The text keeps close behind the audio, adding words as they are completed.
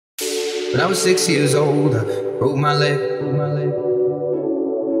When I was 6 years old, I broke my leg.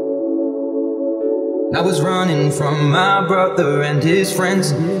 I was running from my brother and his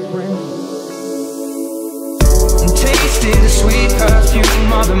friends, and tasted the sweet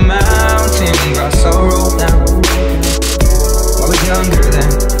perfume of the mountain grass I rolled down. I was younger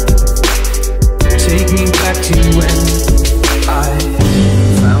then. Take me back to when I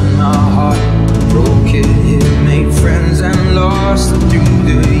found my heart, broke it here, made friends and lost them through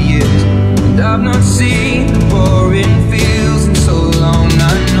the years. And I've not seen the boring fields in so long.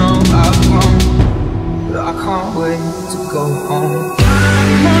 I know I've grown, but I can't wait to go home.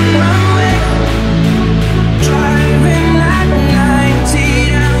 I'm on my way, driving at 90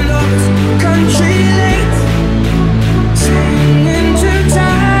 down those country lanes, singing to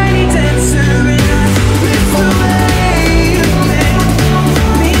Tiny Dancer, and I live the way you make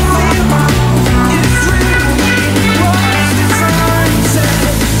me feel. It's really watch the sunset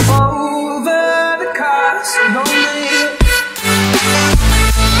over the castle only.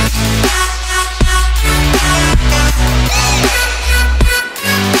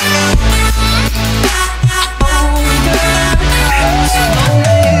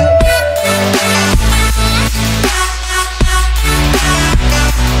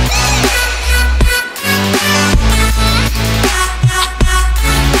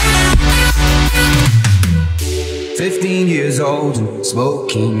 Years old and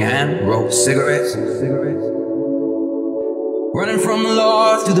smoking and rolled cigarettes, running from the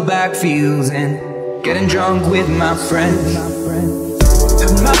law through the backfields and getting drunk with my friends.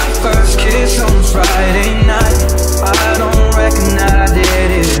 Had my first kiss on Friday night. I don't reckon that I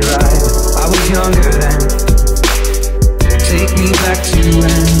did it right. I was younger then. Take me back to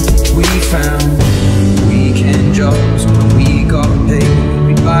when we found weekend jobs. When we got paid,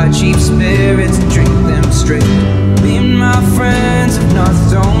 we'd buy cheap spirits and drink them straight. Me and my friends have not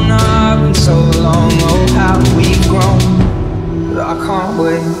thrown up in so long. Oh, how we've grown, but I can't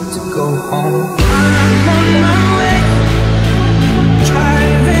wait to go home. I'm on my way,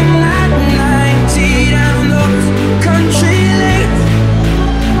 driving at 90 down those country lanes,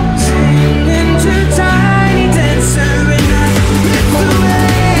 singing to Tiny Dancer, and I live the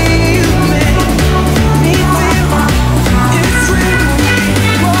way you make me feel. It's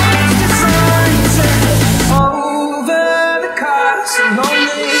really watch the sunset over the castle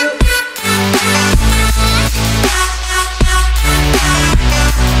only.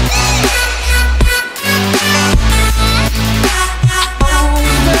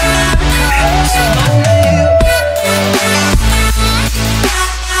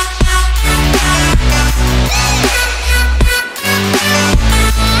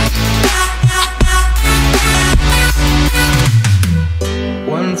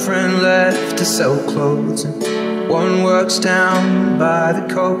 One friend left to sell clothes, and one works down by the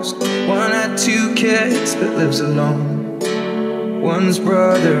coast. One had 2 kids but lives alone. One's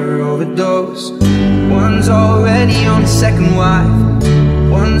brother overdosed. One's already on his second wife.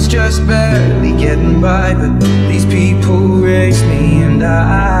 One's just barely getting by. But these people raised me, and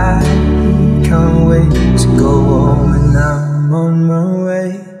I can't wait to go home. And I'm on my way.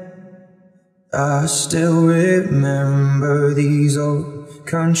 I still remember these old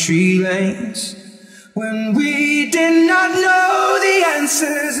country lanes when we did not know the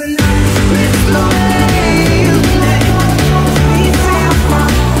answer